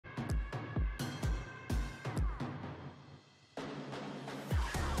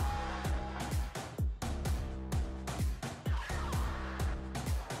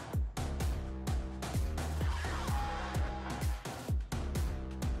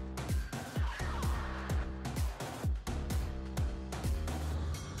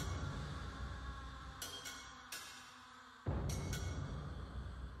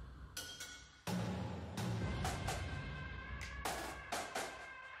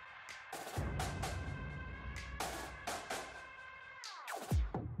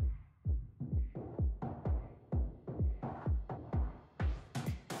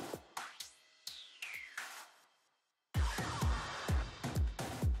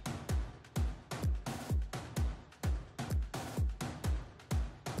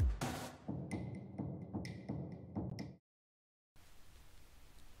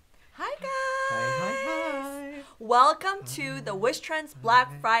Hi guys! Hi. Welcome to the Wishtrend's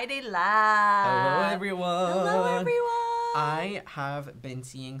Black Friday Live. Hello everyone. Hello everyone. I have been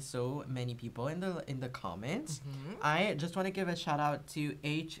seeing so many people in the comments. I just want to give a shout out to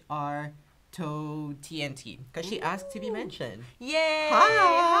HR to TNT because she asked to be mentioned. Yay!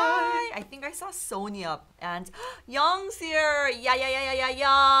 Hi. I think I saw Sonia and Young's here.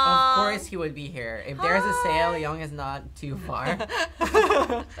 Yeah. Of course he would be here. If there's a sale, Young is not too far.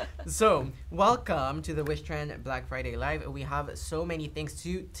 So, welcome to the Wishtrend Black Friday Live. We have so many things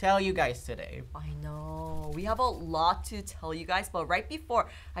to tell you guys today. I know. We have a lot to tell you guys, but right before,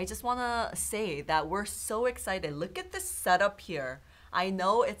 I just want to say that we're so excited. Look at this setup here. I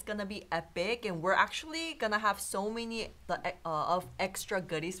know it's gonna be epic, and we're actually gonna have so many of extra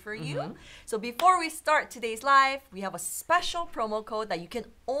goodies for you. So before we start today's live, we have a special promo code that you can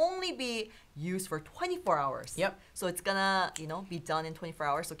only be used for 24 hours. Yep. So it's gonna, be done in 24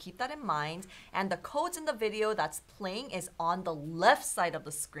 hours. So keep that in mind. And the codes in the video that's playing is on the left side of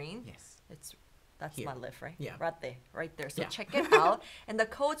the screen. Yes. That's Here. my lift, right? Yeah. Right there. So Yeah. check it out. And the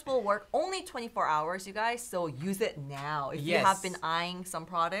codes will work only 24 hours, you guys. So use it now. If you have been eyeing some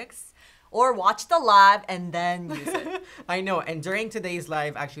products, or watch the live and then use it. I know. And during today's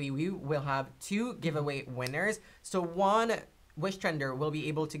live, actually, we will have two giveaway winners. So one Wishtrender will be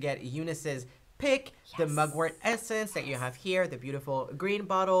able to get Eunice's pick, the Mugwort Essence that you have here, the beautiful green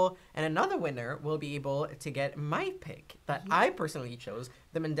bottle, and another winner will be able to get my pick that I personally chose,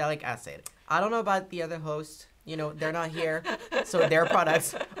 the Mandelic acid. I don't know about the other hosts, they're not here, so their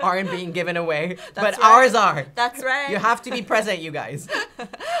products aren't being given away, but ours are. That's right. You have to be present, you guys.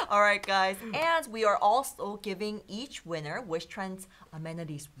 All right, guys. And we are also giving each winner Wishtrend's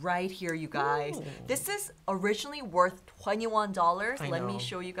amenities right here, you guys. Ooh. This is originally worth $21. Let me know.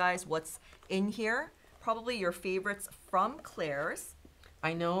 show you guys what's in here. Probably your favorites from Klairs.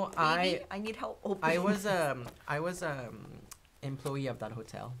 I know. Maybe I need help opening. I was employee of that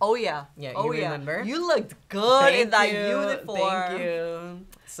hotel. Oh yeah. Yeah, oh, you remember? You looked good in that uniform. Thank you.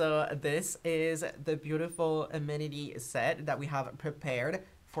 So this is the beautiful amenity set that we have prepared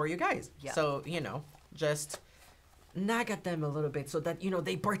for you guys. Yeah. So, just nag at them a little bit so that,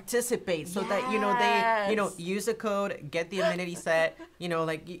 they participate. So that, they, use a code, get the amenity set.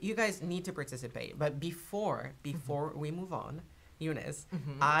 You guys need to participate. But before we move on, Eunice,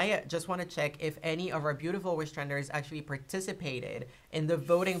 I just want to check if any of our beautiful Wishtrenders actually participated in the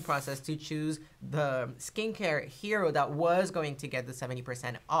voting process to choose the skincare hero that was going to get the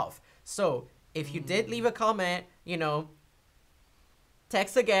 70% off. So if you did leave a comment,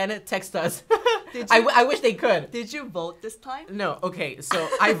 text us. I wish they could. Did you vote this time? No, okay, so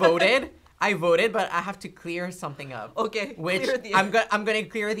I voted. But I have to clear something up. Okay, which clear the air. I'm gonna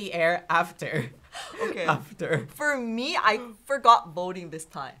clear the air after. Okay. After. For me, I forgot voting this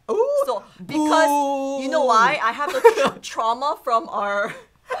time. Ooh. So because you know why? I have the trauma from our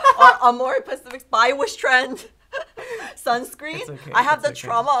Amore Pacific's by Wishtrend sunscreen. It's okay, I have it's the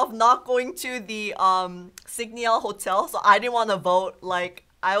trauma of not going to the Signial Hotel, so I didn't want to vote. Like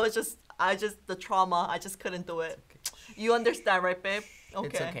the trauma. I just couldn't do it. You understand, right, babe?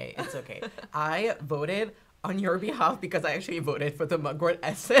 Okay. It's okay. I voted on your behalf because I actually voted for the Mugwort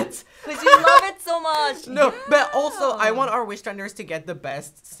Essence. Because you love it so much. No, but also I want our Wishtrenders to get the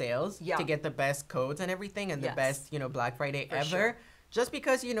best sales, Yeah. to get the best codes and everything, and the Yes. best, Black Friday For ever. sure. Just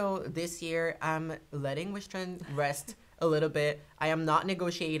because, this year I'm letting Wishtrend rest a little bit. I am not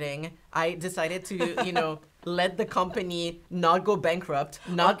negotiating. I decided to, let the company not go bankrupt,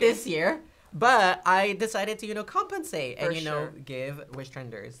 not this year. But I decided to, compensate and, sure. give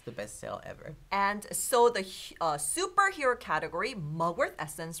Wishtrenders the best sale ever. And so the superhero category, Mugwort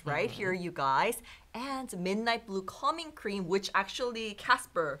Essence, right here, you guys, and Midnight Blue Calming Cream, which actually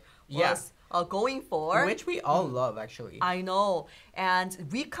Casper was going for. Which we all love, actually. I know. And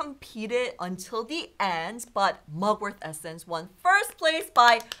we competed until the end, but Mugwort Essence won first place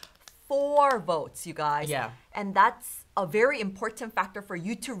by 4 votes, you guys. Yeah. And that's a very important factor for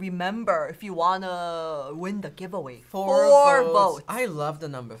you to remember if you want to win the giveaway. 4 votes. I love the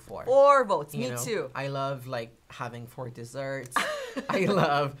number 4. 4 votes. Me too. I love having 4 desserts. I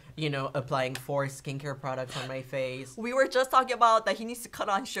love, applying 4 skincare products on my face. We were just talking about that he needs to cut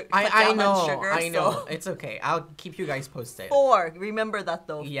down on sugar. I know. It's okay. I'll keep you guys posted. 4. Remember that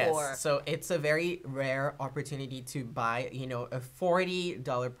though. Yes. 4. So it's a very rare opportunity to buy, a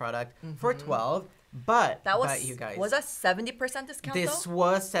 $40 product for 12. But you guys, was that 70% discount this though?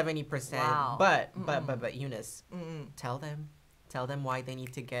 was 70%. Wow. But Eunice, tell them why they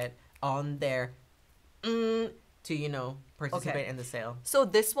need to get on there to participate in the sale. So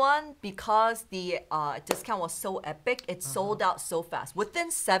this one, because the discount was so epic, it sold out so fast.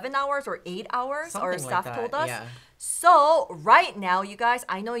 Within 7 hours or 8 hours, our Something staff like told that, us. yeah. So right now, you guys,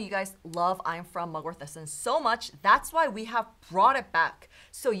 I know you guys love I'm From Mugwort Essence so much. That's why we have brought it back.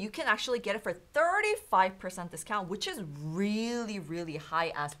 So you can actually get it for 35% discount, which is really, really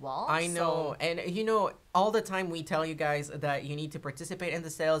high as well. I know. And you know, all the time we tell you guys that you need to participate in the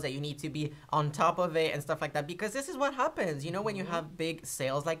sales, that you need to be on top of it and stuff like that, because this is what happens. You know, when you have big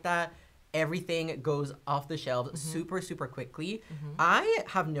sales like that, everything goes off the shelves super, super quickly. I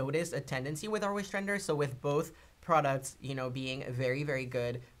have noticed a tendency with our Wishtrenders. So with both products, you know, being very, very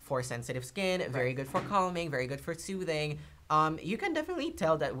good for sensitive skin, very good for calming, very good for soothing. You can definitely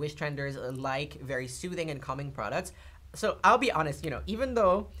tell that Wishtrenders like very soothing and calming products. So I'll be honest, you know, even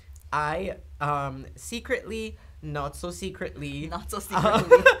though I secretly, not so secretly,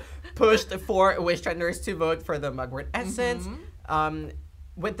 pushed for Wishtrenders to vote for the Mugwort Essence,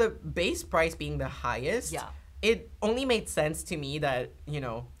 with the base price being the highest, it only made sense to me that, you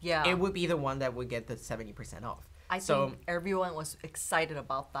know, it would be the one that would get the 70% off. I think everyone was excited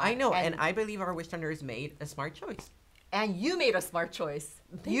about that. I know, and I believe our Wishtrenders made a smart choice. And you made a smart choice.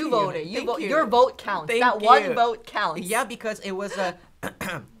 You you. voted. Thank you. Your vote counts. Thank that you. one vote counts. Yeah, because it was a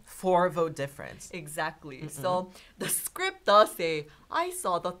 4-vote difference. Exactly. So the script does say, I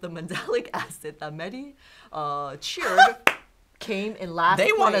saw that the Mandelic acid that Medi cheered came in last They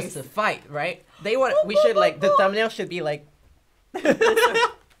place. want us to fight, right? They want. We should like the thumbnail should be like.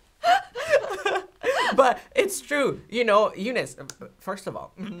 But it's true, you know, Eunice. First of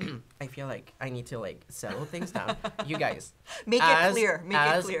all, I feel like I need to like settle things down. You guys, Make it clear. Make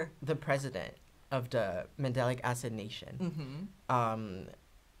it clear. The president of the Mandelic Acid Nation,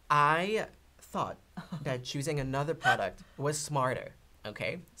 I thought that choosing another product was smarter.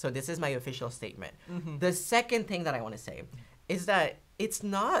 Okay, so this is my official statement. The second thing that I want to say is that it's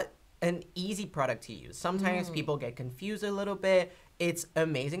not an easy product to use. Sometimes people get confused a little bit. It's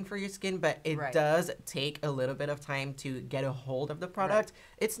amazing for your skin, but it does take a little bit of time to get a hold of the product.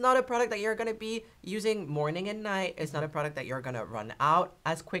 It's not a product that you're going to be using morning and night. It's not a product that you're going to run out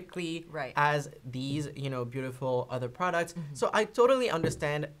as quickly as these, you know, beautiful other products. So I totally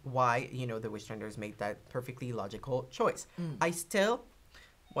understand why, you know, the Wishtrenders made that perfectly logical choice. I still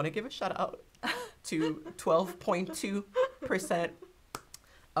want to give a shout out to 12.2%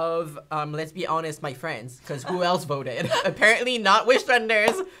 of, let's be honest, my friends, because who else voted? Apparently not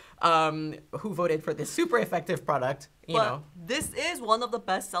Wishtrenders, who voted for this super effective product, you know. This is one of the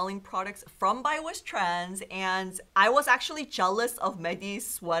best-selling products from by Wishtrends, and I was actually jealous of Medi's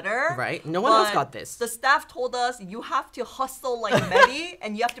sweater. Right? No one else got this. The staff told us you have to hustle like Medi,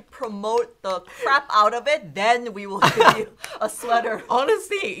 and you have to promote the crap out of it, then we will give you a sweater.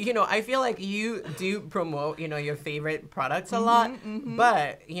 Honestly, you know, I feel like you do promote, you know, your favorite products a lot,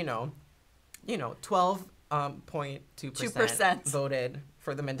 but, you know, 12.2% voted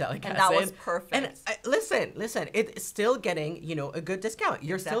for the Mandelic acid. And that was perfect. And listen, it's still getting, you know, a good discount.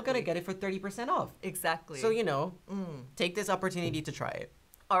 You're still going to get it for 30% off. Exactly. So, you know, take this opportunity to try it.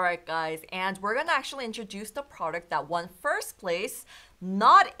 All right, guys, and we're gonna actually introduce the product that won first place,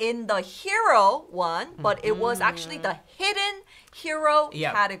 not in the hero one, but it was actually the hidden hero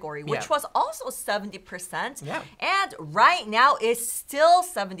category, which was also 70%. And right now it's still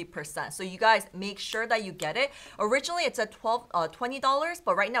 70%. So you guys make sure that you get it. Originally it's at $20,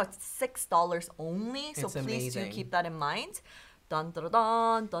 but right now it's $6 only. So please do keep that in mind. Dun, dun,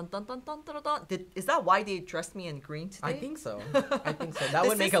 dun, dun, dun, dun, dun, dun, dun. Is that why they dressed me in green today? I think so. That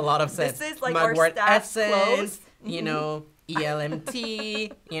would make a lot of sense. This is like Mugwort our staff Essence, you know, elmt, you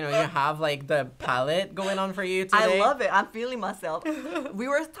know, you have like the palette going on for you today. I love it. I'm feeling myself. We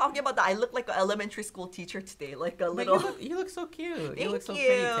were talking about that. I look like an elementary school teacher today, like a little. You look so cute. You look so pretty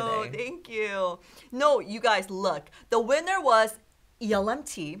today. Thank you. No, you guys, look. The winner was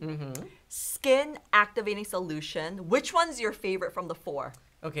elmt. Skin activating solution. Which one's your favorite from the 4?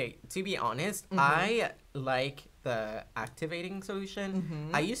 Okay, to be honest, I like the activating solution.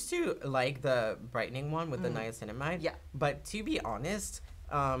 I used to like the brightening one with the niacinamide. But to be honest,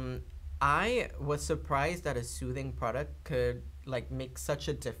 I was surprised that a soothing product could like make such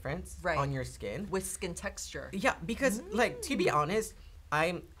a difference on your skin. With skin texture. Yeah, because like to be honest,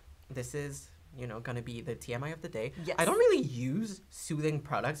 this is, you know, gonna be the TMI of the day. I don't really use soothing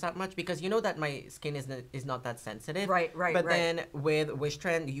products that much because you know that my skin is not that sensitive. But then with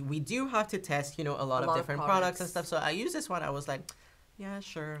Wishtrend, we do have to test, you know, a lot of different products and stuff. So I use this one. I was like, yeah,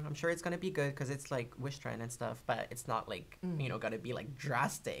 sure. I'm sure it's gonna be good because it's like Wishtrend and stuff, but it's not like, you know, gonna be like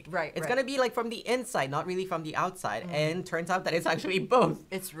drastic. Right, It's right. gonna be like from the inside, not really from the outside. And turns out that it's actually both.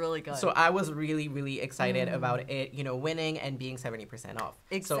 It's really good. So I was really, really excited about it, you know, winning and being 70% off.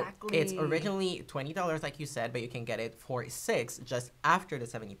 Exactly. So it's originally $20, like you said, but you can get it for $6 just after the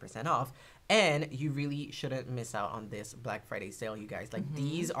 70% off. And you really shouldn't miss out on this Black Friday sale, you guys. Like,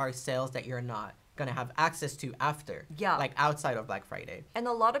 these are sales that you're not gonna have access to after. Yeah. Like, outside of Black Friday. And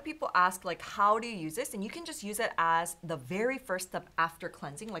a lot of people ask, like, how do you use this? And you can just use it as the very first step after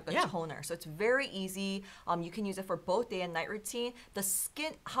cleansing, like a toner. So it's very easy. You can use it for both day and night routine. The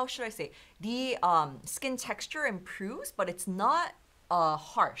skin, how should I say? The skin texture improves, but it's not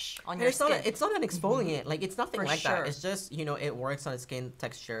harsh on your skin. It's not an exfoliant. Like, it's nothing For like sure. that. It's just, you know, it works on skin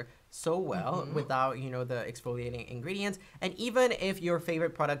texture so well without, you know, the exfoliating ingredients. And even if your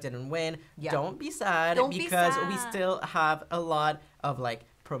favorite product didn't win, don't be sad because we still have a lot of like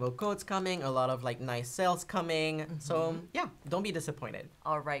promo codes coming, a lot of like nice sales coming. So yeah, don't be disappointed.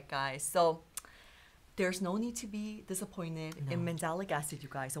 All right, guys. So there's no need to be disappointed in mandelic acid, you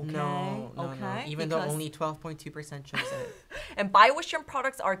guys, okay? No. Even though Because- only 12.2% chose it. And buy Wishtrend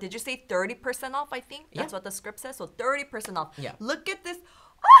products are, did you say 30% off, I think? That's Yeah. what the script says. So 30% off. Yeah. Look at this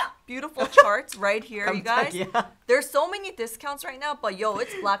beautiful charts right here, you guys. Yeah. There's so many discounts right now, but yo,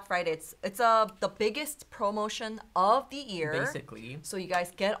 it's Black Friday. It's the biggest promotion of the year. Basically. So you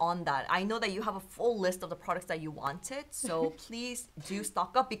guys get on that. I know that you have a full list of the products that you wanted, so please do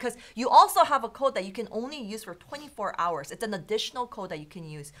stock up because you also have a code that you can only use for 24 hours. It's an additional code that you can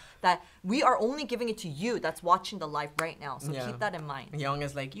use that we are only giving it to you that's watching the live right now. So keep that in mind. Young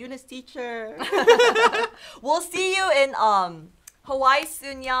is like, Eunice teacher. We'll see you in Hawaii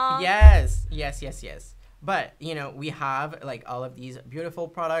soon, y'all. Yes. But, you know, we have like all of these beautiful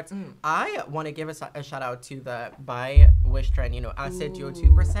products. I want to give a shout out to the by Wishtrend, you know, Acid Duo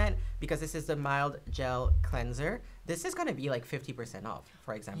 2% because this is the mild gel cleanser. This is going to be like 50% off,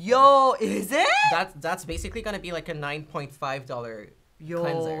 for example. Yo, is it? That's basically going to be like a $9.5 cleanser.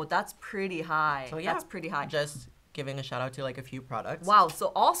 Yo, that's pretty high. So yeah, That's pretty high. Just giving a shout out to like a few products. Wow.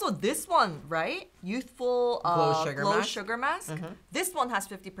 So also this one, right? Youthful Glow Sugar Mask. This one has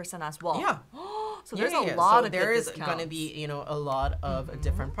 50% as well. Yeah. So there's a lot of there good is discounts. going to be, you know, a lot of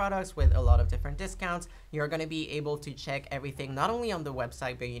different products with a lot of different discounts. You're going to be able to check everything not only on the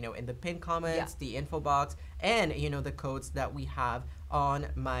website, but, you know, in the pinned comments, the info box, and, you know, the codes that we have on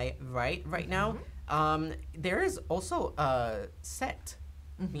my right now. There is also a set,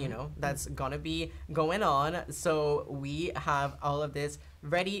 you know, that's gonna be going on. So we have all of this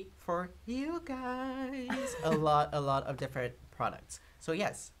ready for you guys. a lot of different products. So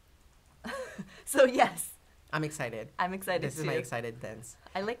yes, So yes, I'm excited. I'm excited This too. is my excited dance.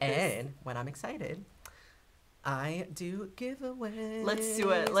 I like this. And when I'm excited, I do giveaways. Let's do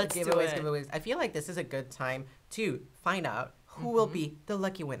it. Let's do it. Giveaways. I feel like this is a good time to find out who will be the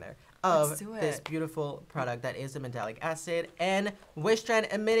lucky winner of Let's do this it. beautiful product that is the Mandelic Acid and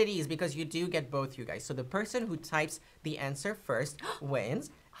Wishtrend Amenities, because you do get both, you guys. So the person who types the answer first wins.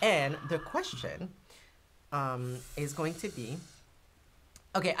 And the question is going to be...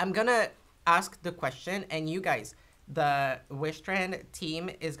 Okay, I'm going to ask the question, and you guys, the Wishtrend team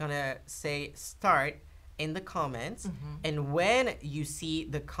is going to say start in the comments. And when you see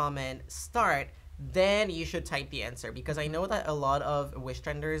the comment start, then you should type the answer, because I know that a lot of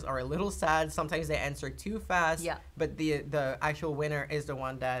Wishtrenders are a little sad. Sometimes they answer too fast. Yeah. But the actual winner is the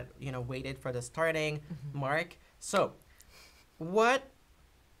one that, you know, waited for the starting mark. So, what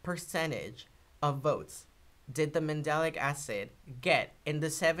percentage of votes did the Mandelic Acid get in the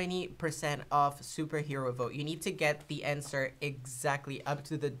 70% off superhero vote? You need to get the answer exactly up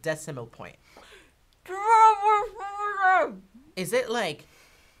to the decimal point. Is it like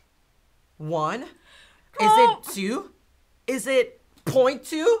 1? Is it 2? Is it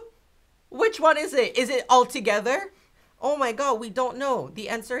 0.2? Which one is it? Is it all together? Oh my god, we don't know. The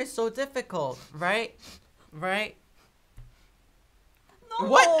answer is so difficult, right? Right? No.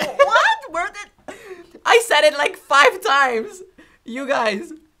 What? What? Where did... I said it like 5 times. You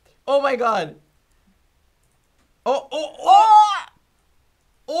guys. Oh my god. Oh.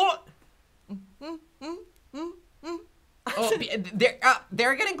 Oh,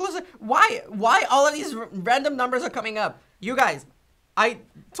 they're getting closer. Why all of these random numbers are coming up? You guys, I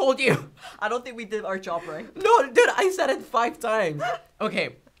told you. I don't think we did our job right. No, dude, I said it 5 times.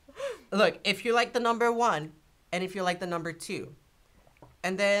 Okay, look, if you like the number 1, and if you like the number 2,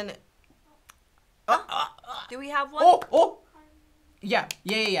 and then... Do we have one? Oh! Yeah,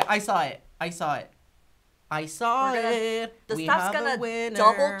 I saw it. I saw it. The We staff's have a gonna winner.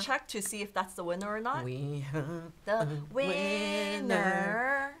 double check to see if that's the winner or not. We have The a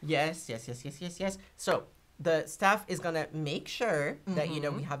winner. Yes. So the staff is gonna make sure that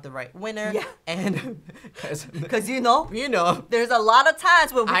we have the right winner. Yeah. And Because you know, there's a lot of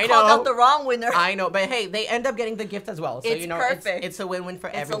times when we I called know. out the wrong winner. I know, but hey, they end up getting the gift as well. So It's perfect. it's a win-win for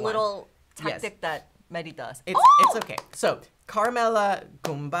everyone. It's a little tactic that Medi does. It's okay. So Carmela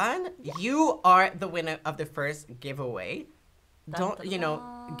Gumban, you are the winner of the first giveaway. Don't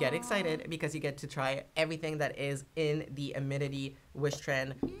get excited because you get to try everything that is in the Amenity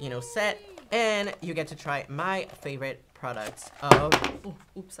Wishtrend set, and you get to try my favorite products of.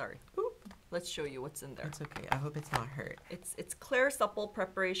 Oops, sorry. Let's show you what's in there. It's okay. I hope it's not hurt. It's Klairs Supple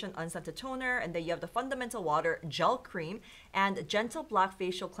Preparation Unscented Toner, and then you have the Fundamental Water Gel Cream and Gentle Black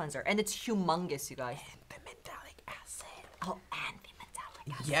Facial Cleanser, and it's humongous, you guys. And the Mandelic acid. Oh, and the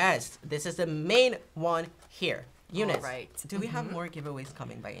Mandelic acid. Yes, this is the main one here. Eunice, All right. Do we have more giveaways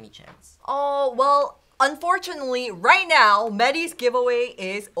coming by any chance? Oh, well, unfortunately, right now, Medi's giveaway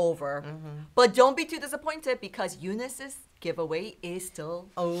is over. But don't be too disappointed because Eunice's giveaway is still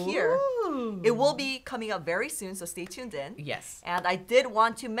here. It will be coming up very soon, so stay tuned in. Yes. And I did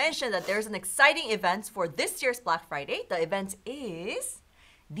want to mention that there's an exciting event for this year's Black Friday. The event is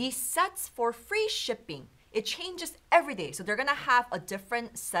the sets for free shipping. It changes every day. So they're going to have a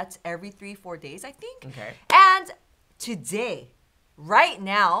different set every 3-4 days, I think. Okay. And today, right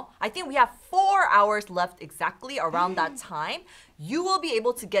now, I think we have 4 hours left exactly around that time. You will be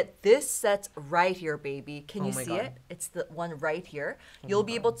able to get this set right here, baby. Can you see it? It's the one right here. You'll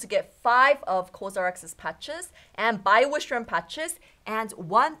be able to get 5 of COSRX's patches and by Wishtrend patches and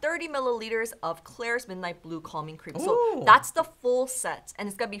 130 milliliters of Klairs Midnight Blue Calming Cream. So that's the full set, and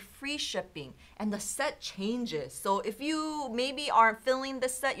it's gonna be free shipping. And the set changes. So if you maybe aren't feeling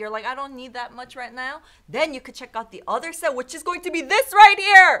this set, you're like, I don't need that much right now, then you could check out the other set, which is going to be this right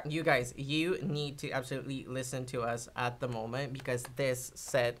here. You guys, you need to absolutely listen to us at the moment because this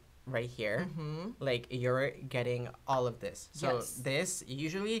set right here, like you're getting all of this. So this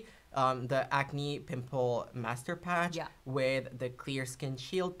usually the Acne Pimple Master Patch with the Clear Skin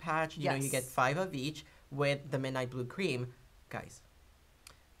Shield Patch, you know, you get 5 of each with the Midnight Blue Cream. Guys,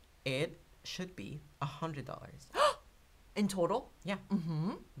 it should be $100. In total? Yeah.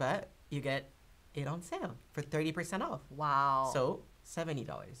 But you get it on sale for 30% off. Wow. So $70.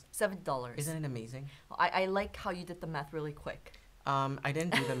 $7. Isn't it amazing? I like how you did the math really quick. I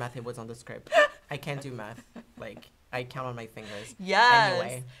didn't do the math. It was on the script. I can't do math. Like, I count on my fingers. Yes.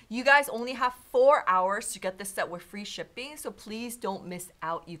 Anyway. You guys only have 4 hours to get this set with free shipping, so please don't miss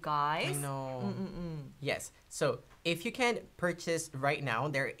out, you guys. I know. Yes. So if you can purchase right now,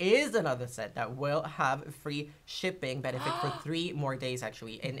 there is another set that will have free shipping benefit for 3 more days,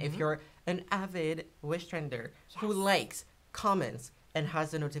 actually. And if you're an avid Wishtrender who likes, comments, and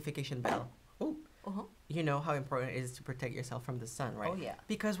has the notification bell, you know how important it is to protect yourself from the sun, right? Oh, yeah.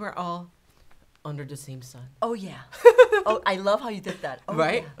 Because we're all under the same sun. Oh, yeah. Oh, I love how you did that. Oh,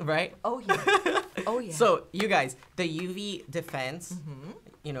 right? Yeah. Right? Oh, yeah. Oh, yeah. So, you guys, the UV Defense,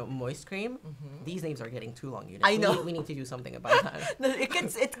 you know, moist cream, these names are getting too long. I know. We need to do something about that. It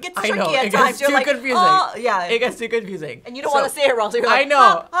gets I tricky know, at it times. gets You're too like, confusing. oh, yeah. It gets too confusing. And you don't want to say it wrong, so you're like,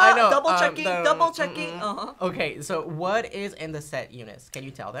 I know. double checking, double checking. Okay, so what is in the set, Eunice? Can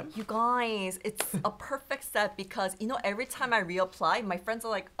you tell them? You guys, it's a perfect set because, you know, every time I reapply, my friends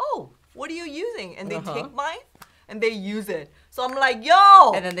are like, oh, what are you using? And they take mine and they use it. So I'm like,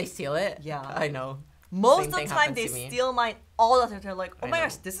 yo! And then they steal it? Yeah. I know. Most of the time, they steal mine all the time. They're like, oh my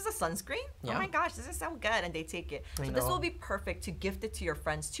gosh, this is a sunscreen? Yeah. Oh my gosh, this is so good. And they take it. I So know. this will be perfect to gift it to your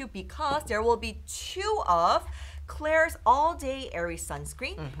friends too because there will be 2 of Klairs All Day Airy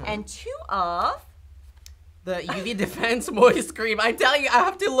Sunscreen and 2 of the UV Defense Moist Cream. I tell you, I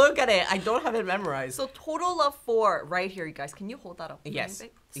have to look at it. I don't have it memorized. So total of 4 right here, you guys. Can you hold that up? Yes. So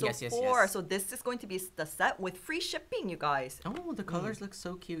Yes. 4. So this is going to be the set with free shipping, you guys. Oh, the colors look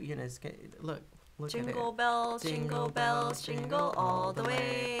so cute, Eunice. Look at it. Jingle bells, jingle bells, jingle all the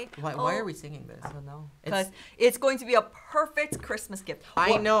way. Why are we singing this? I don't know. Because it's going to be a perfect Christmas gift.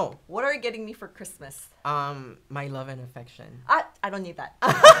 I know. What are you getting me for Christmas? My love and affection. I don't need that.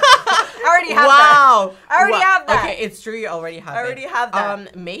 I already have that. I already have that. Okay, it's true. You already have it. I already have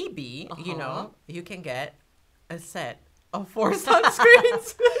that. Maybe you know you can get a set of 4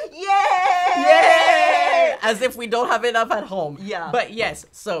 sunscreens. Yay! Yay! As if we don't have enough at home. Yeah. But yes,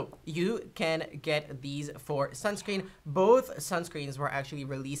 so you can get these for sunscreen. Both sunscreens were actually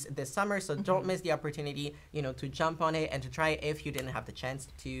released this summer, so don't miss the opportunity, you know, to jump on it and to try it if you didn't have the chance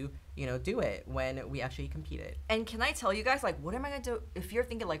to, you know, do it when we actually competed. And can I tell you guys, like, what am I gonna do if you're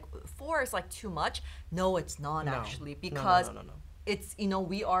thinking like 4 is like too much? No, it's not actually, because no. it's, you know,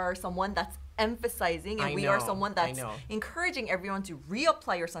 we are someone that's emphasizing, and we are someone that's encouraging everyone to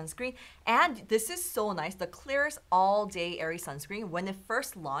reapply your sunscreen. And this is so nice. The Klairs All Day Airy Sunscreen, when it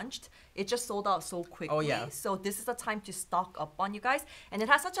first launched, it just sold out so quickly. Oh, yeah. So this is the time to stock up on, you guys. And it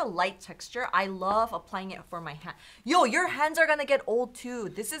has such a light texture. I love applying it for my hand. Yo, your hands are gonna get old too.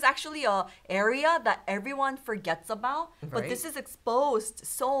 This is actually a area that everyone forgets about, but this is exposed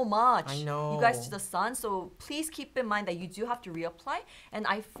so much, I know, you guys, to the sun. So please keep in mind that you do have to reapply. And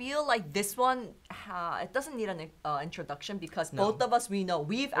I feel like this one, it doesn't need an introduction, because both of us, we know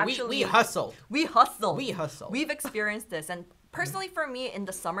we've actually we hustle. We hustle. We hustle. We've experienced this. And personally, for me, in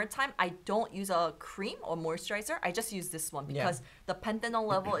the summertime, I don't use a cream or moisturizer. I just use this one because the panthenol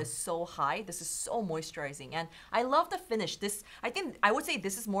level is so high. This is so moisturizing, and I love the finish. This, I think, I would say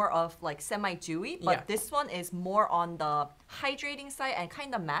this is more of like semi-dewy, but this one is more on the hydrating side and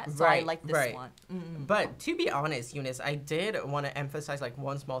kind of matte. So I like this one. But to be honest, Eunice, I did want to emphasize like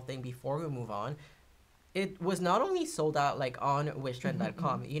one small thing before we move on. It was not only sold out like on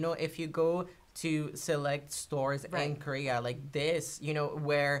Wishtrend.com. You know, if you go to select stores in Korea like this, you know,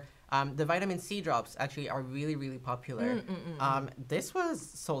 where the vitamin C drops actually are really, really popular. This was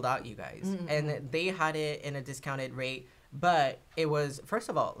sold out, you guys. And they had it in a discounted rate, but it was, first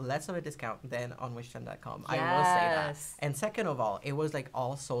of all, less of a discount than on Wishtrend.com. I will say that. And second of all, it was like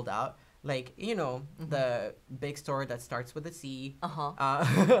all sold out. Like, you know, the big store that starts with a C.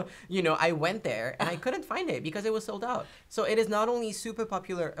 You know, I went there and I couldn't find it because it was sold out. So it is not only super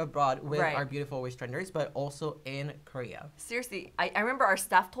popular abroad with our beautiful Wishtrenders, but also in Korea. Seriously, I remember our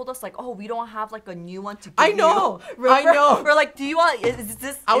staff told us like, oh, we don't have like a new one to give I know. you. I know. We're like, do you want, is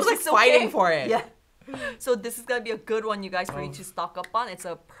this, I was like fighting okay? for it. Yeah. So this is gonna be a good one, you guys, for you to stock up on. It's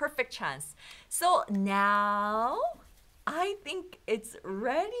a perfect chance. So now I think it's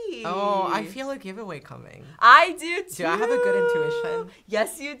ready. Oh, I feel a giveaway coming. I do too. Do I have a good intuition?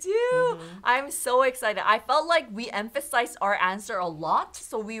 Yes, you do. I'm so excited. I felt like we emphasized our answer a lot,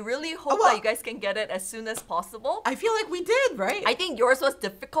 so we really hope that you guys can get it as soon as possible. I feel like we did, right? I think yours was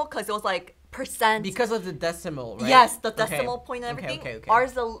difficult because it was like percent. Because of the decimal, right? Yes, the decimal point and everything. Okay.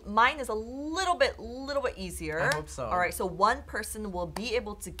 Mine is a little bit easier. I hope so. All right, so one person will be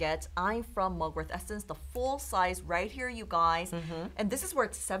able to get I'm from Mugwort Essence, the full size right here, you guys. And this is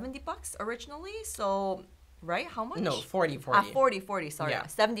worth $70 originally. So, right? How much? No, 40. 40, sorry. Yeah.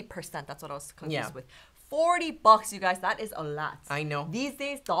 70%, that's what I was confused with. $40, you guys, that is a lot. I know. These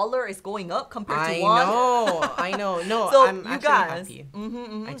days, dollar is going up compared to I know. No, so I'm you actually guys, happy.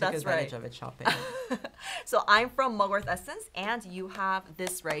 I took advantage of it shopping. So I'm from Mugwort Essence, and you have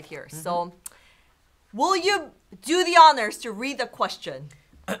this right here. So will you do the honors to read the question?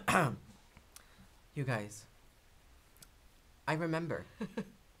 You guys, I remember,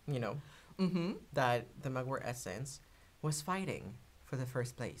 you know, that the Mugwort Essence was fighting for the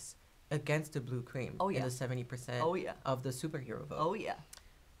first place against the blue cream in the 70% of the superhero vote. Oh, yeah.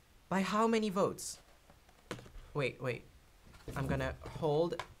 By how many votes? Wait. I'm gonna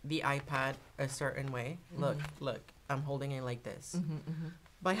hold the iPad a certain way. Look, I'm holding it like this.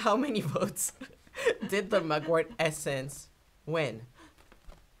 By how many votes did the Mugwort Essence win?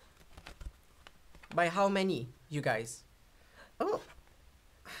 By how many, you guys? Oh,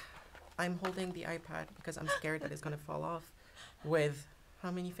 I'm holding the iPad because I'm scared that it's gonna fall off with... How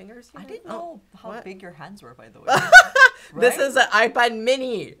many fingers? I didn't know how big your hands were, by the way. This is an iPad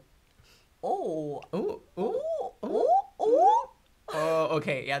mini. Oh. Oh,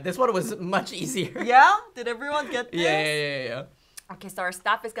 okay. Yeah, this one was much easier. Yeah? Did everyone get this? Yeah. Okay, so our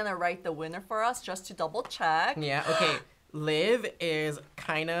staff is going to write the winner for us just to double check. Yeah, okay. Liv is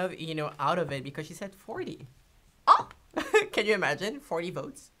kind of, you know, out of it because she said 40. Oh. Can you imagine? 40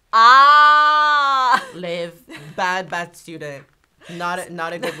 votes. Ah. Liv, bad student. Not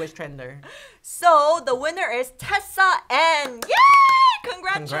a good Wishtrender. So the winner is Tessa N. Yay!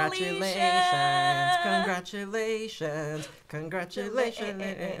 Congratulations! Congratulations!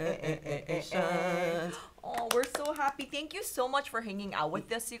 Oh, we're so happy. Thank you so much for hanging out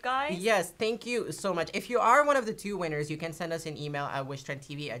with us, you guys. Yes, thank you so much. If you are one of the 2 winners, you can send us an email at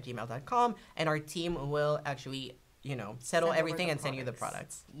wishtrendtv@gmail.com, and our team will actually, you know, settle everything and send you the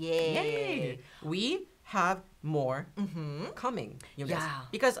products. Yay! We have more coming, you guys. Yeah.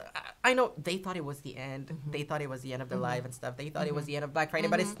 Because I know they thought it was the end. They thought it was the end of the live and stuff. They thought it was the end of Black Friday,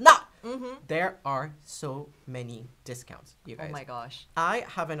 but it's not. There are so many discounts, you guys. Oh my gosh. I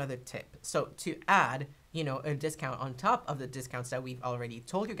have another tip. So to add, you know, a discount on top of the discounts that we've already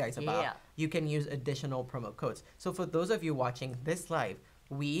told you guys about, you can use additional promo codes. So for those of you watching this live,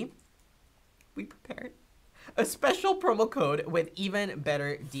 we prepared a special promo code with even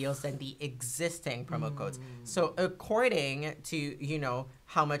better deals than the existing promo codes. So according to, you know,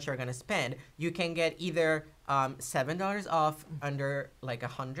 how much you're gonna spend, you can get either $7 off under like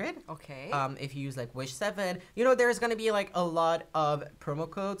 100. Okay. If you use like Wish 7, you know, there's gonna be like a lot of promo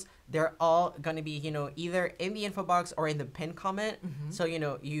codes. They're all gonna be, you know, either in the info box or in the pinned comment. So, you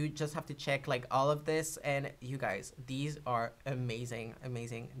know, you just have to check like all of this. And you guys, these are amazing,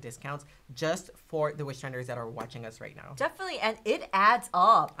 amazing discounts just for the Wishtrenders that are watching us right now. Definitely, and it adds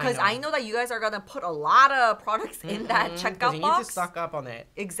up because I know that you guys are gonna put a lot of products in that checkout you box. need to stock up on it.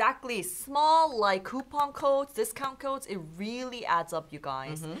 Exactly. Small like coupon codes, discount codes, it really adds up, you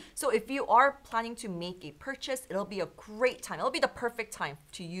guys. So if you are planning to make a purchase, it'll be a great time. It'll be the perfect time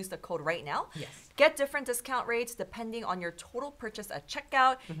to use the code right now. Yes. Get different discount rates depending on your total purchase at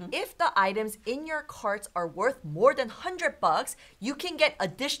checkout. If the items in your carts are worth more than $100, you can get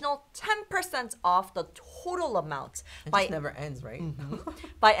additional 10% off the total amount. It just never ends, right?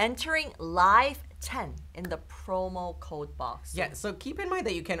 By entering live 10 in the promo code box. Yeah, so keep in mind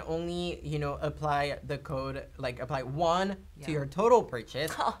that you can only, you know, apply the code, like apply 1 to your total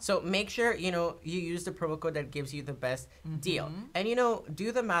purchase. So make sure, you know, you use the promo code that gives you the best deal. And, you know,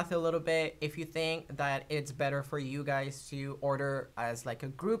 do the math a little bit. If you think that it's better for you guys to order as like a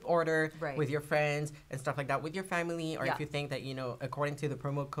group order with your friends and stuff like that with your family, or if you think that, you know, according to the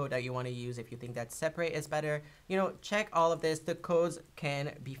promo code that you want to use, if you think that separate is better, you know, check all of this. The codes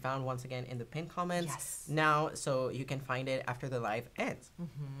can be found once again in the pinned comment now, so you can find it after the live ends.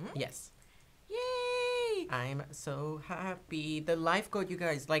 Yes. Yay! I'm so happy. The live code, you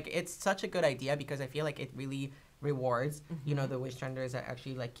guys, like, it's such a good idea because I feel like it really rewards, you know, the Wishtrenders that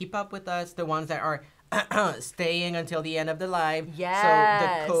actually like keep up with us, the ones that are staying until the end of the live.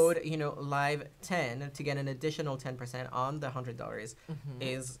 Yes. So the code, you know, live 10 to get an additional 10% on the $100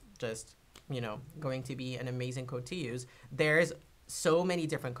 is just, you know, going to be an amazing code to use. There's so many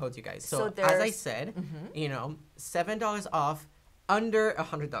different codes, you guys. So as I said, you know, $7 off under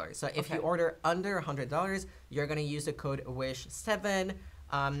 $100. So if you order under $100, you're gonna use the code WISH7.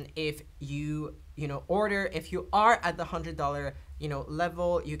 If you order, if you are at the $100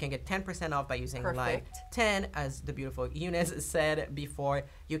 level, you can get 10% off by using live 10. As the beautiful Eunice said before,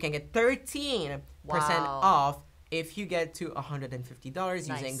 you can get 13% off if you get to $150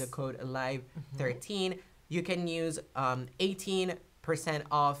 using the code live 13. You can use 18%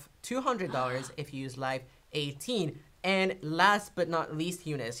 off $200 if you use live 18. And last but not least,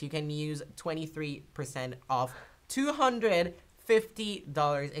 Eunice, you can use 23% off $250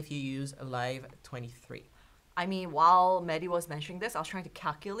 if you use live 23. I mean, while Medi was mentioning this, I was trying to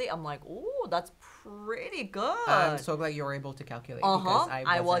calculate. I'm like, ooh, that's pretty good. I'm so glad you were able to calculate because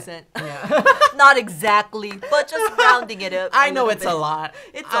I wasn't. Yeah. Not exactly, but just rounding it up. I know it's a lot.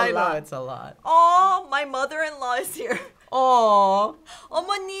 I know it's a lot. Oh, my mother-in-law is here. Oh,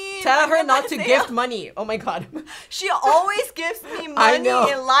 어머니, tell her not to gift money. Oh my God. She always gives me money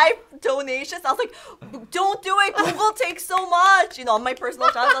in live donations. I was like, don't do it. Google takes so much. You know, on my personal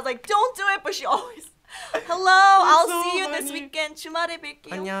channel, I was like, don't do it. But she always, hello, I'll see you this weekend. 주말에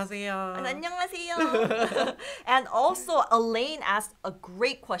뵐게요. 안녕하세요. 안녕하세요. And also, Elaine asked a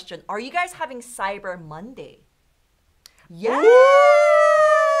great question. Are you guys having Cyber Monday? Yes.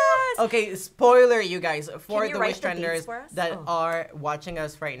 Okay, spoiler, you guys, for the Wishtrenders that Oh. are watching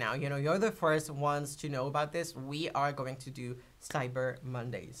us right now. You know, you're the first ones to know about this. We are going to do Cyber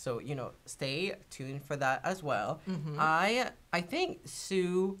Monday. So, you know, stay tuned for that as well. I think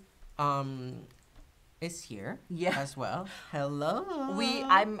Sue is here as well. Hello.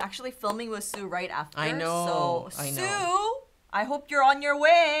 I'm actually filming with Sue right after. I know. So, Sue, I hope you're on your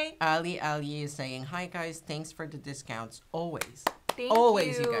way. Ali is saying, hi guys, thanks for the discounts. Always. Thank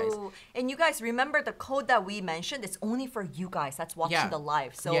you guys. And you guys, remember the code that we mentioned? It's only for you guys that's watching the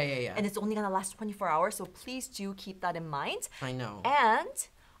live. So, and it's only going to last 24 hours. So please do keep that in mind. I know. And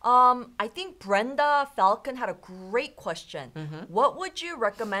I think Brenda Falcon had a great question. What would you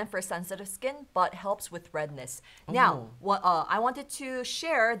recommend for sensitive skin but helps with redness? Now, I wanted to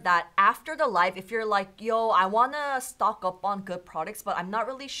share that after the live, if you're like, yo, I want to stock up on good products, but I'm not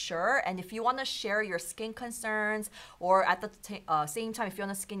really sure. And if you want to share your skin concerns or at the same time, if you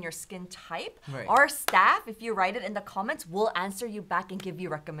want to skin your skin type, our staff, if you write it in the comments, will answer you back and give you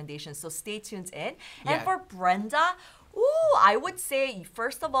recommendations. So stay tuned in. And for Brenda, Ooh, I would say,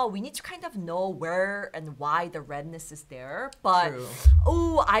 first of all, we need to kind of know where and why the redness is there. But, True.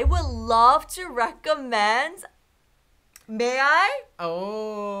 ooh, I would love to recommend. May I?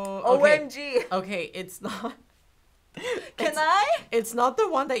 Oh, okay. OMG. Okay, it's not. Can I? It's not the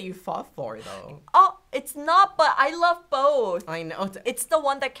one that you fought for, though. Oh, it's not, but I love both. I know. It's the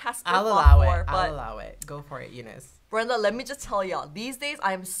one that Casper I'll fought allow for. it. But I'll allow it. Go for it, Eunice. Brenda, let me just tell y'all, these days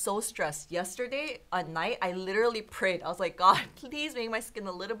I am so stressed. Yesterday at night, I literally prayed. I was like, God, please make my skin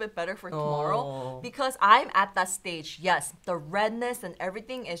a little bit better for tomorrow. Oh. Because I'm at that stage. Yes, the redness and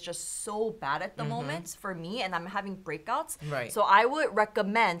everything is just so bad at the moment for me, and I'm having breakouts. Right. So I would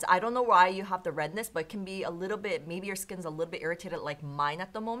recommend, I don't know why you have the redness, but it can be a little bit, maybe your skin's a little bit irritated like mine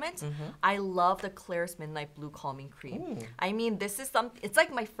at the moment. I love the Klairs Midnight Blue Calming Cream. Ooh. I mean, this is something, it's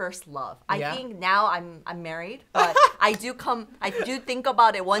like my first love. I Yeah. think now I'm married, but I do think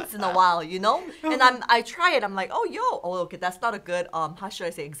about it once in a while, you know? And I try it, I'm like, okay, that's not a good, how should I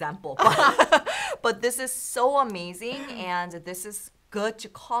say, example. But this is so amazing, and this is good to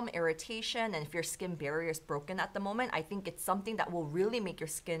calm irritation, and if your skin barrier is broken at the moment, I think it's something that will really make your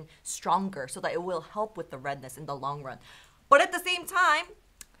skin stronger so that it will help with the redness in the long run. But at the same time,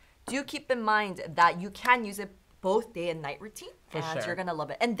 do keep in mind that you can use it both day and night routine, and sure. you're gonna love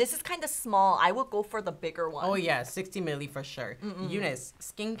it. And this is kind of small. I would go for the bigger one. Oh yeah, 60 milli for sure. Eunice,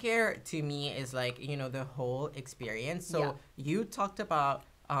 skincare to me is like, you know, the whole experience. So Yeah. you talked about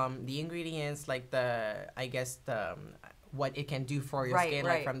the ingredients, like I guess the what it can do for your Right, skin,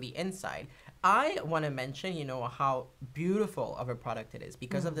 right. like from the inside. I want to mention, you know, how beautiful of a product it is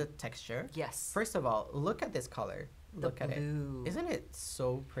because of the texture. Yes. First of all, look at this color. Look at it. blue. Isn't it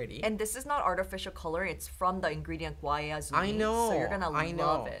so pretty? And this is not artificial color. It's from the ingredient guayazumi. I know. So you're gonna I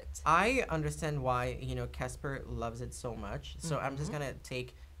love know. it. I understand why, you know, Casper loves it so much. So I'm just gonna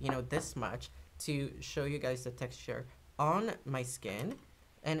take, you know, this much to show you guys the texture on my skin,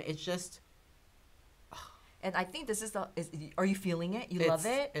 and it's just. And I think this is are you feeling it? You love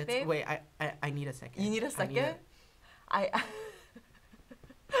it, babe? Wait, I need a second. You need a I second?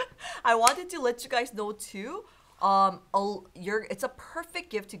 I wanted to let you guys know too. It's a perfect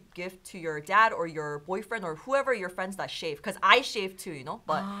gift to give to your dad or your boyfriend or whoever your friends that shave. Because I shave too, you know.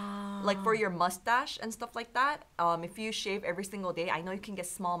 But like for your mustache and stuff like that, if you shave every single day, I know you can get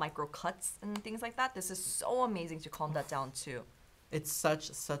small micro cuts and things like that. This is so amazing to calm that down too. It's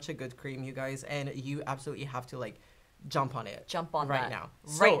such a good cream, you guys, and you absolutely have to like jump on it. Jump on right that. now.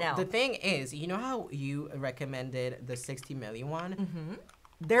 Right so now. The thing is, you know how you recommended the 60 milli one?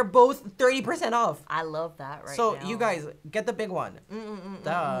 They're both 30% off. I love that right so now. you guys get the big one.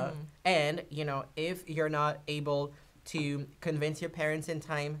 Duh. And you know, if you're not able to convince your parents in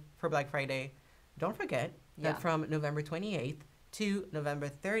time for Black Friday, don't forget that from November 28th to November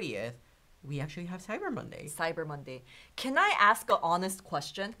 30th, we actually have Cyber Monday. Cyber Monday. Can I ask an honest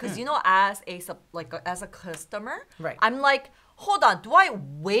question? Because you know, as a customer, Right. I'm like, hold on, do I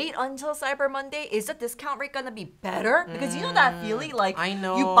wait until Cyber Monday? Is the discount rate gonna be better? Because you know that feeling, like I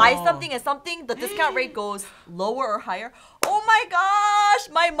know. you buy something and the discount rate goes lower or higher. Oh my gosh,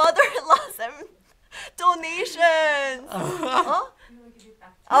 my mother-in-law sent donations. Huh?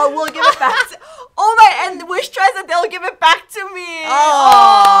 Oh, we'll give it back to. Oh my, and Wishtrend said they'll give it back to me.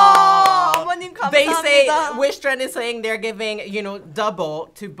 Oh. 어머님 They say 감사합니다. Wishtrend is saying they're giving, you know, double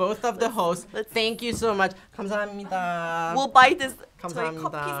to both of the hosts. Thank you so much. 감사합니다. We'll buy this. 저희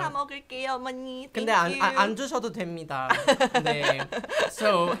감사합니다. 커피 사 먹을게요, 어머니. Thank 근데 you. 안 주셔도 됩니다. 네.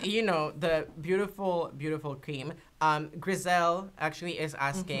 So, you know, the beautiful cream. Griselle actually is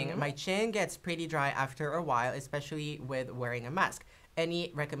asking, my chin gets pretty dry after a while, especially with wearing a mask.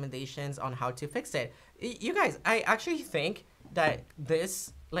 Any recommendations on how to fix it? You guys, I actually think that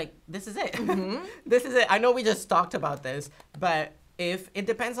this is it. This is it. I know we just talked about this, but if it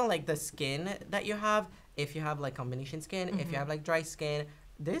depends on like the skin that you have, if you have like combination skin, if you have like dry skin,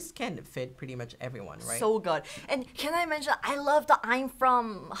 this can fit pretty much everyone, right? So good. And can I mention, I love the I'm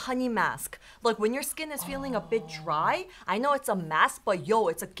From Honey Mask. Look, when your skin is feeling a bit dry, I know it's a mask, but yo,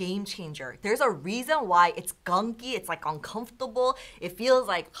 it's a game changer. There's a reason why it's gunky, it's like uncomfortable, it feels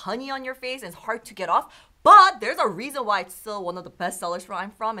like honey on your face, and it's hard to get off. But there's a reason why it's still one of the best sellers for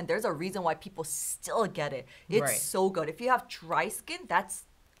I'm From, and there's a reason why people still get it. It's Right. so good. If you have dry skin,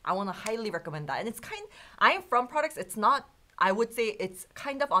 I want to highly recommend that. And it's I'm From products, it's not, I would say it's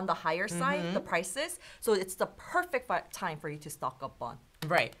kind of on the higher side, the prices. So it's the perfect time for you to stock up on.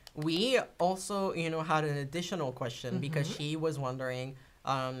 Right. We also, you know, had an additional question because she was wondering,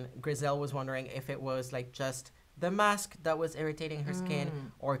 Griselle was wondering if it was like just the mask that was irritating her skin,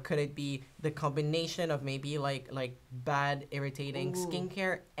 or could it be the combination of maybe like bad irritating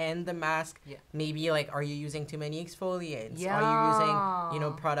skincare and the mask? Yeah. Maybe like, are you using too many exfoliants? Yeah. Are you using, you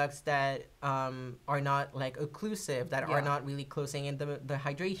know, products that are not like occlusive, that are not really closing in the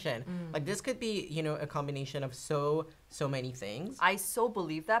hydration? Like this could be, you know, a combination of so many things. I so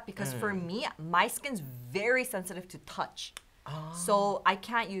believe that because for me, my skin's very sensitive to touch. So I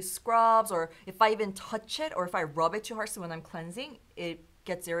can't use scrubs, or if I even touch it, or if I rub it too hard, so when I'm cleansing, it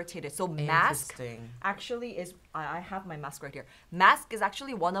gets irritated. So mask actually is, I have my mask right here. Mask is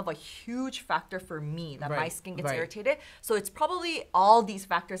actually one of a huge factor for me that my skin gets irritated. So it's probably all these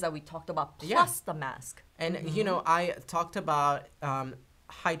factors that we talked about plus the mask. And you know, I talked about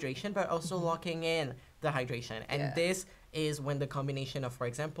hydration, but also locking in the hydration. And this is when the combination of, for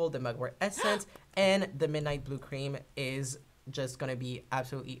example, the Mugwort Essence and the Midnight Blue Cream is just gonna be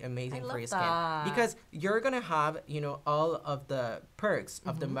absolutely amazing for your skin, because you're gonna have, you know, all of the perks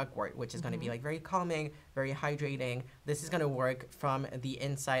of the mugwort, which is gonna be like very calming, very hydrating. This is gonna work from the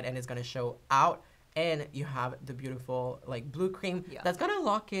inside and it's gonna show out, and you have the beautiful like blue cream that's gonna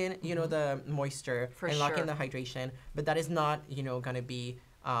lock in, you know, the moisture and lock in the hydration, but that is not, you know, gonna be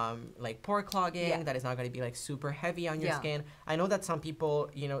like pore clogging. That is not going to be like super heavy on your skin. I know that some people,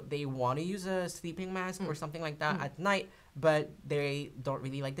 you know, they want to use a sleeping mask or something like that at night, but they don't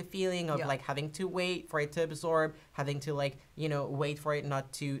really like the feeling of like having to wait for it to absorb, having to like, you know, wait for it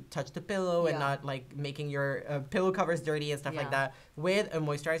not to touch the pillow and not like making your pillow covers dirty and stuff like that. With a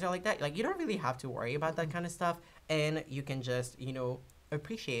moisturizer like that, like you don't really have to worry about that kind of stuff, and you can just, you know,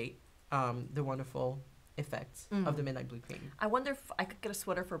 appreciate the wonderful effects of the Midnight Blue Cream. I wonder if I could get a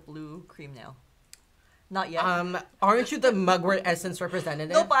sweater for blue cream now. Not yet. Aren't you the Mugwort Essence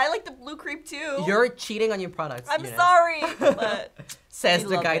representative? No, but I like the blue cream too. You're cheating on your products. I'm sorry, but says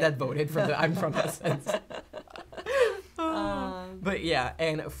the guy that voted for the I'm from Essence. But yeah,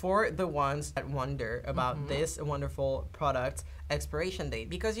 and for the ones that wonder about this wonderful product expiration date,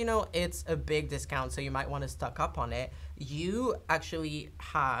 because you know it's a big discount, so you might want to stock up on it. You actually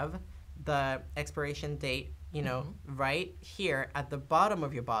have the expiration date, you know, right here at the bottom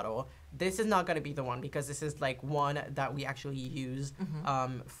of your bottle. This is not going to be the one, because this is like one that we actually use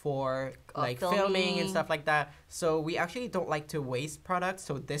for like filming and stuff like that. So we actually don't like to waste products.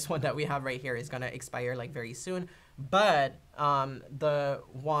 So this one that we have right here is going to expire like very soon. But the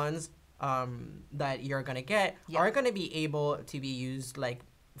ones that you're going to get are going to be able to be used like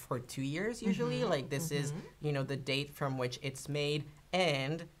for 2 years usually. Like this is, you know, the date from which it's made,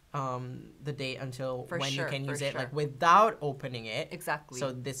 and the date until when you can use it, like without opening it. Exactly.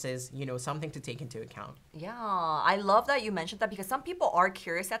 So this is, you know, something to take into account. Yeah, I love that you mentioned that, because some people are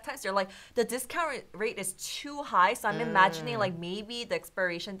curious at times. They're like, the discount rate is too high, so I'm imagining like maybe the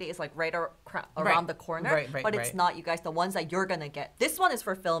expiration date is like around the corner, but it's not, you guys. The ones that you're gonna get, this one is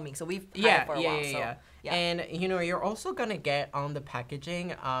for filming, so we've had it for a while. And you know, you're also gonna get on the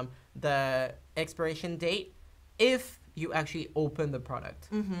packaging the expiration date if you actually open the product.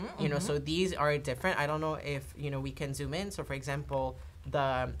 You know, so these are different. I don't know if, you know, we can zoom in. So for example,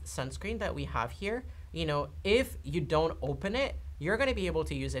 the sunscreen that we have here, you know, if you don't open it, you're going to be able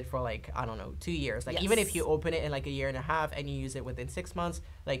to use it for like, I don't know, 2 years. Like even if you open it in like a year and a half and you use it within 6 months,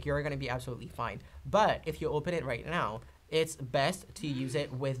 like you're going to be absolutely fine. But if you open it right now, it's best to use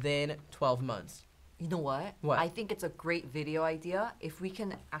it within 12 months. You know what? I think it's a great video idea if we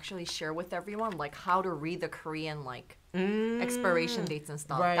can actually share with everyone like how to read the Korean like expiration dates and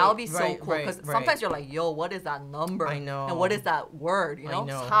stuff. That would be so cool, because sometimes you're like, yo, what is that number? I know. And what is that word? You know,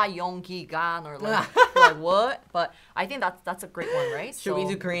 사용기간, or like, you're like what? But I think that's a great one, right? Should we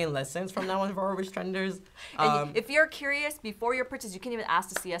do Korean lessons from now on for our Wishtrenders? And if you're curious before your purchase, you can even ask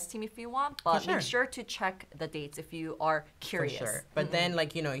the CS team if you want, but make sure to check the dates if you are curious. For sure. But then,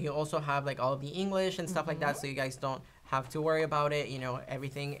 like, you know, you also have like all of the English and stuff like that, so you guys don't have to worry about it. You know,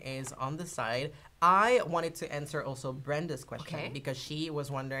 everything is on the side. I wanted to answer also Brenda's question, because she was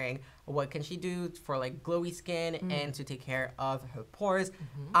wondering what can she do for like glowy skin and to take care of her pores.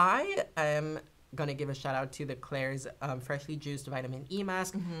 I am gonna give a shout out to the Klairs freshly juiced vitamin E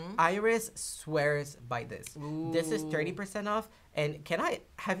mask. Iris swears by this. This is 30% off. And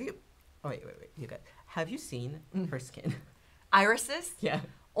have you you guys, have you seen her skin? Iris's? Yeah.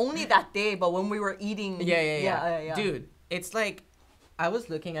 Only that day, but when we were eating. Yeah. Dude, it's like, I was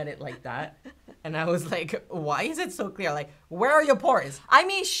looking at it like that, and I was like, why is it so clear? Like, where are your pores? I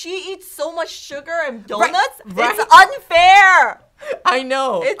mean, she eats so much sugar and donuts. It's unfair. I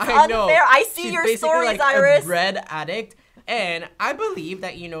know. It's unfair. I see She's your basically stories, like Iris. A bread addict. And I believe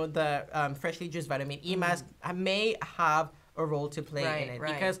that, you know, the freshly juiced vitamin E mask may have a role to play in it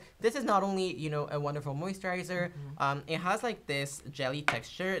because this is not only, you know, a wonderful moisturizer, it has like this jelly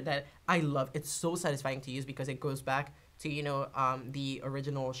texture that I love. It's so satisfying to use because it goes back to, you know, the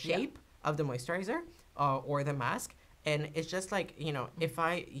original shape of the moisturizer or the mask. And it's just like, you know, if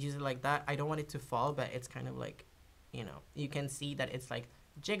I use it like that, I don't want it to fall, but it's kind of like, you know, you can see that it's like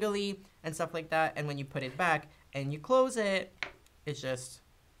jiggly and stuff like that. And when you put it back and you close it, it just,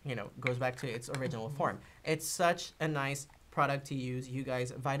 you know, goes back to its original form. It's such a nice product to use, you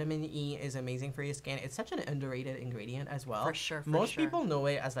guys. Vitamin E is amazing for your skin. It's such an underrated ingredient as well. For sure. Most people know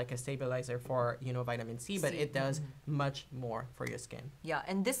it as like a stabilizer for, you know, vitamin C, but it does much more for your skin. Yeah,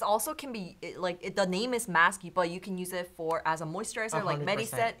 and this also can be like the name is mask, but you can use it for as a moisturizer, like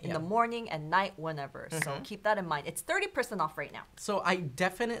Mediset in the morning and night, whenever. So keep that in mind. It's 30% off right now. So I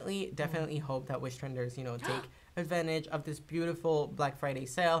definitely hope that Wishtrenders, you know, take advantage of this beautiful Black Friday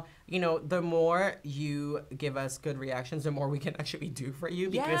sale. You know, the more you give us good reactions, the more we can actually do for you,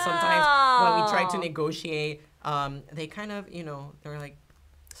 because sometimes when we try to negotiate, they kind of, you know, they're like,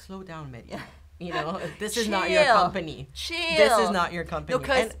 slow down, Medi. You know, this is not your company. This is not your company.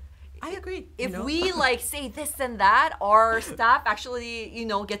 No, and I agree. If we like say this and that, our staff actually, you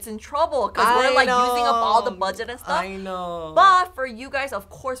know, gets in trouble because we're like using up all the budget and stuff. I know. But for you guys, of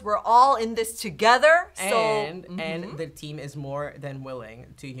course, we're all in this together. And the team is more than willing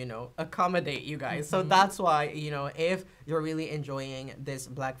to, you know, accommodate you guys. So that's why, you know, if you're really enjoying this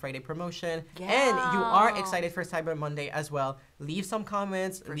Black Friday promotion and you are excited for Cyber Monday as well, leave some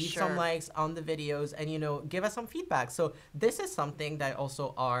comments, leave some likes on the videos, and, you know, give us some feedback. So this is something that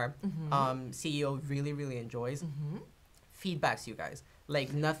also our CEO really enjoys. Feedbacks, you guys.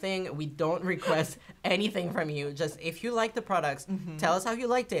 Like nothing, we don't request anything from you. Just if you like the products, tell us how you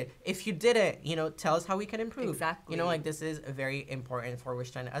liked it. If you didn't, you know, tell us how we can improve. Exactly. You know, like this is very important for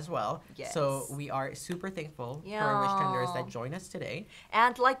Wishtrend as well. Yes. So we are super thankful for our Wishtrenders that join us today.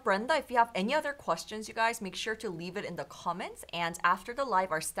 And like Brenda, if you have any other questions, you guys, make sure to leave it in the comments. And after the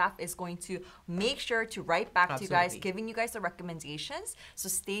live, our staff is going to make sure to write back to you guys, giving you guys the recommendations. So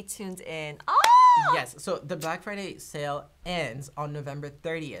stay tuned in. Yes, so the Black Friday sale ends on November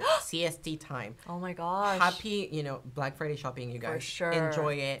 30th, CST time. Oh my gosh. Happy, you know, Black Friday shopping, you guys. For sure.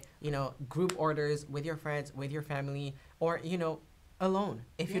 Enjoy it. You know, group orders with your friends, with your family, or, you know, alone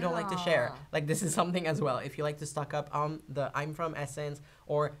if you don't like to share. Like this is something as well. If you like to stock up on the I'm From Essence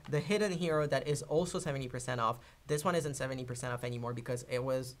or the Hidden Hero that is also 70% off. This one isn't 70% off anymore because it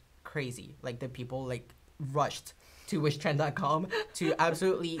was crazy. Like the people like rushed to wishtrend.com to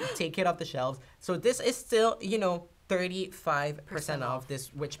absolutely take it off the shelves. So this is still, you know, 35% off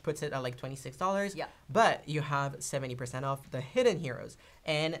this, which puts it at like $26. Yeah. But you have 70% off the Hidden Heroes.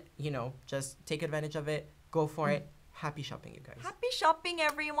 And, you know, just take advantage of it. Go for it. Happy shopping, you guys. Happy shopping,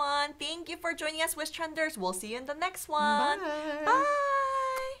 everyone. Thank you for joining us, Wishtrenders. We'll see you in the next one. Bye.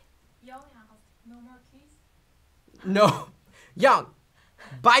 Young has no more keys? No. Young,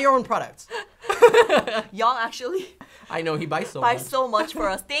 buy your own products. Young actually I know he buys so much for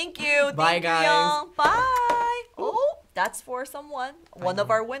us. Thank you. Bye, Thank guys. you, Young. Bye. Oh, that's for someone. One of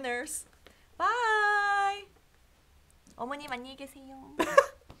our winners. Bye. 어머님 안녕히 계세요.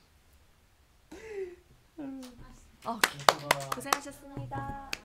 고생하셨습니다.